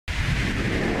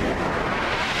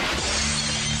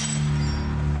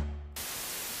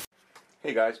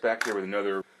Hey guys, back here with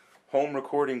another home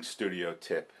recording studio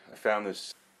tip. I found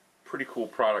this pretty cool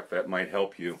product that might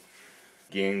help you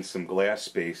gain some glass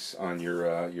space on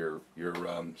your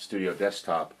studio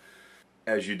desktop.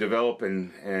 As you develop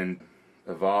and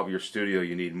evolve your studio,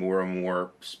 you need more and more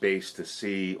space to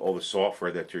see all the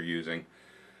software that you're using.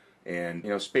 And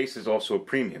space is also a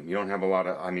premium. You don't have a lot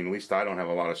of, at least I don't have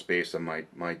a lot of space on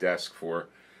my desk for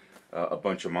a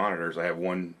bunch of monitors. I have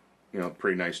one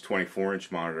pretty nice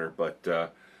 24-inch monitor,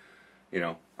 but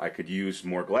I could use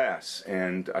more glass.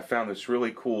 And I found this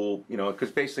really cool, because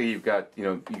basically you've got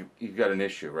you've got an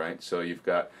issue, right? So you've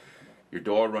got your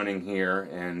DAW running here,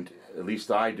 and at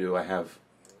least I do. I have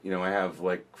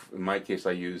like, in my case,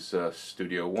 I use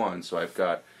Studio One, so I've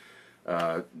got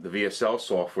the VSL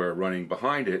software running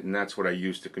behind it, and that's what I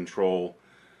use to control.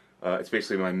 It's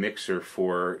basically my mixer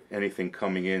for anything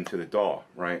coming into the DAW,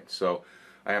 right? So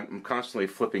I'm constantly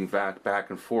flipping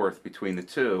back and forth between the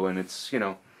two, and it's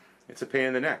a pain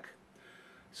in the neck.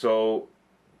 So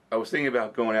I was thinking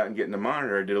about going out and getting a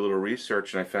monitor. I did a little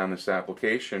research, and I found this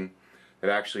application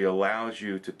that actually allows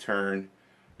you to turn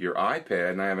your iPad,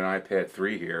 and I have an iPad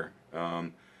 3 here.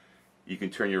 You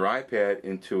can turn your iPad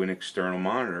into an external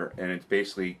monitor, and it's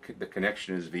basically, the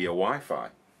connection is via Wi-Fi,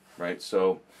 right?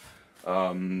 So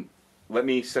let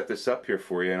me set this up here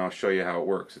for you, and I'll show you how it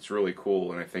works. It's really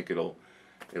cool, and I think it'll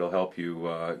help you,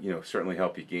 certainly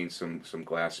help you gain some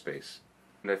glass space.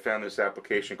 And I found this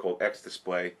application called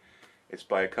xDisplay. It's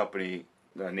by a company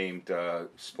named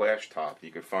Spashtop.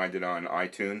 You can find it on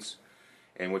iTunes.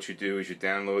 And what you do is you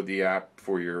download the app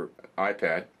for your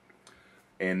iPad,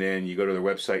 and then you go to their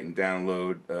website and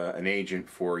download an agent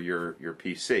for your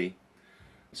PC.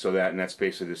 And that's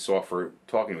basically the software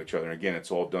talking to each other. And again,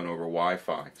 it's all done over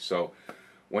Wi-Fi. So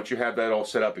once you have that all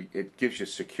set up, it gives you a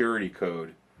security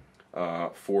code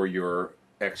for your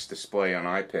xDisplay on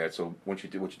iPad. So what you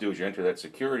do is you enter that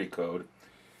security code,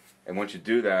 and once you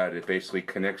do that, it basically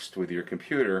connects with your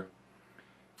computer.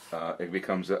 It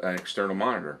becomes an external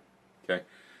monitor. Okay,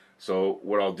 so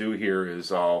what I'll do here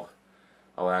is I'll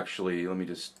actually, let me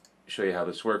just show you how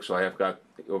this works. So I've got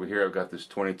over here, I've got this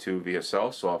 22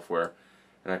 VSL software,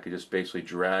 and I could just basically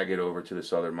drag it over to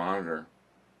this other monitor.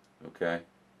 Okay,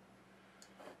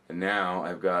 and now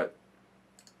I've got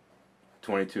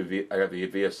I have the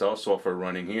VSL software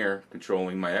running here,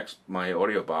 controlling my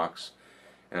audio box,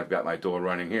 and I've got my DAW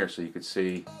running here, so you can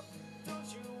see,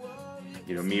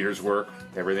 meters work,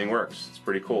 everything works. It's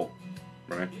pretty cool,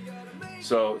 right?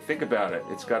 So think about it.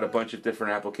 It's got a bunch of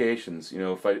different applications.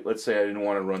 Let's say I didn't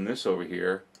want to run this over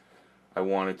here. I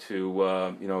wanted to,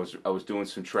 I was doing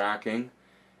some tracking,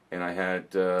 and I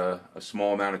had a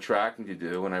small amount of tracking to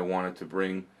do, and I wanted to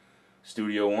bring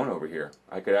Studio One over here.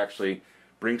 I could actually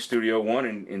bring Studio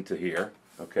One into here.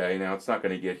 Okay, now it's not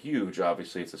going to get huge.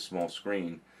 Obviously, it's a small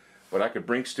screen, but I could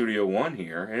bring Studio One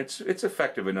here, and it's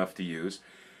effective enough to use.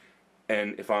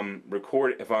 And if I'm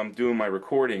doing my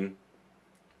recording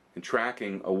and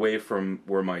tracking away from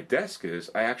where my desk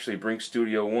is, I actually bring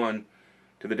Studio One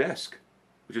to the desk,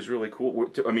 which is really cool.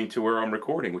 To where I'm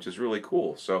recording, which is really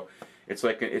cool. So it's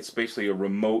basically a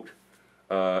remote.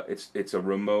 It's a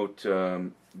remote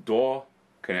DAW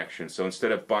connection. So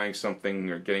instead of buying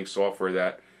something or getting software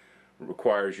that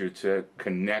requires you to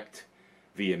connect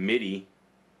via MIDI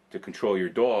to control your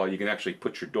DAW, you can actually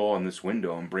put your DAW in this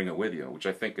window and bring it with you, which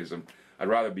I think is I'd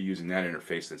rather be using that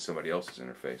interface than somebody else's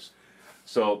interface.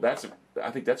 So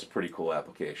I think that's a pretty cool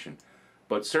application.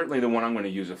 But certainly the one I'm going to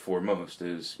use it for most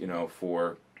is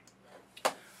for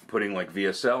putting like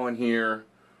VSL in here,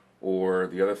 or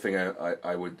the other thing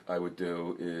I would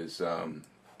do is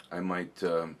I might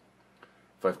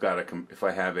if I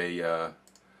have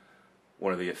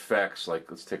one of the effects,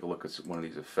 like let's take a look at one of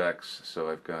these effects.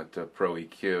 So I've got Pro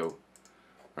EQ. All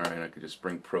right, I could just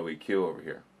bring Pro EQ over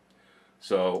here.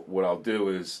 So what I'll do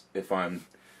is, if I'm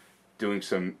doing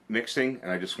some mixing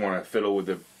and I just want to fiddle with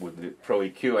the Pro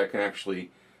EQ, I can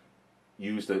actually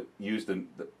use the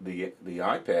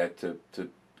iPad to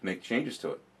make changes to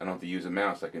it. I don't have to use a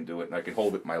mouse. I can do it, and I can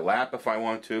hold it in my lap if I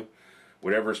want to,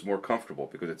 whatever's more comfortable,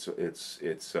 because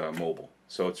it's mobile.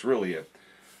 So it's really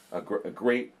a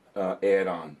great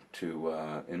add-on to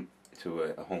a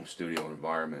home studio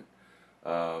environment.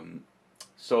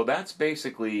 So that's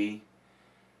basically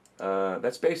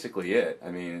it.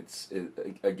 I mean,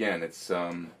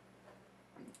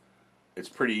 it's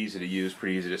pretty easy to use,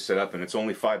 pretty easy to set up, and it's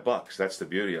only $5. That's the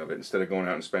beauty of it. Instead of going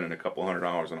out and spending a couple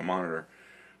 $100 on a monitor,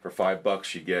 for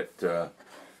 $5 you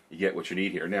get what you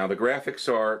need here. Now the graphics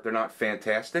they're not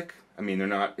fantastic. I mean,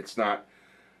 it's not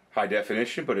high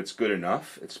definition, but it's good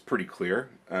enough. It's pretty clear.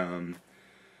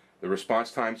 The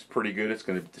response time is pretty good. It's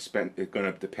going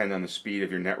to depend on the speed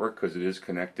of your network because it is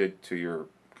connected to your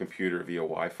computer via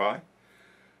Wi-Fi,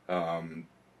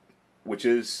 which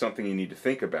is something you need to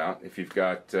think about. If you've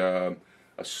got a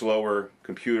slower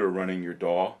computer running your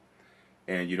DAW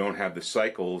and you don't have the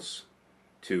cycles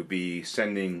to be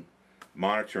sending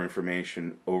monitor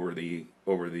information over the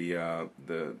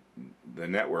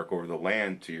network, over the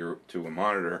LAN to a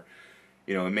monitor,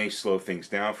 it may slow things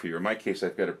down for you. In my case,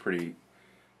 I've got a pretty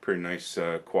nice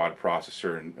quad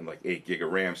processor and like 8 gig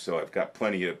of RAM, so I've got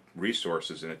plenty of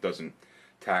resources and it doesn't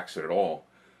tax it at all.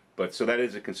 But so that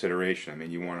is a consideration. I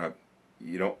mean, you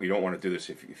don't want to do this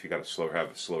if you got have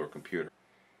a slower computer.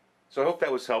 So I hope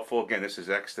that was helpful. Again, this is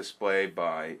xDisplay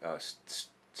by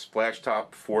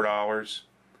Spashtop, $4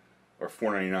 or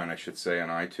 $4.99, I should say, on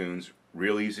iTunes.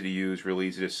 Real easy to use, real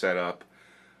easy to set up.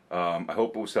 I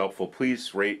hope it was helpful.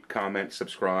 Please rate, comment,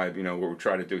 subscribe. What we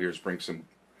try to do here is bring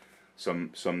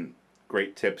some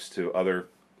great tips to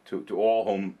all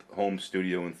home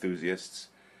studio enthusiasts,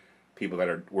 people that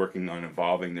are working on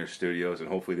evolving their studios, and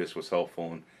hopefully this was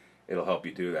helpful and it'll help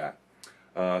you do that.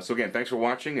 So again, thanks for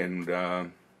watching, and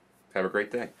have a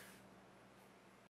great day.